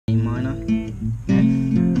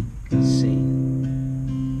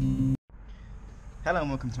Hello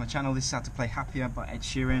and welcome to my channel. This is How to Play Happier by Ed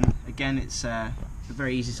Sheeran. Again, it's a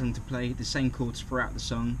very easy song to play. The same chords throughout the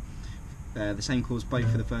song. The same chords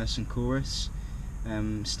both for the verse and chorus.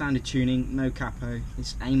 Standard tuning, no capo.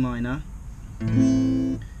 It's A minor,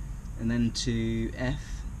 and then to F,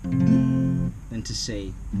 then to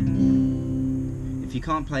C. If you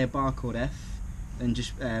can't play a bar chord F, then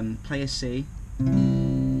just play a C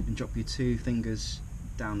and drop your 2 fingers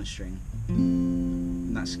down the string.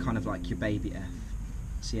 And that's kind of like your baby F.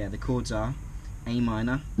 So yeah, the chords are A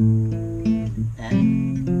minor, F,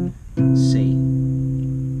 C.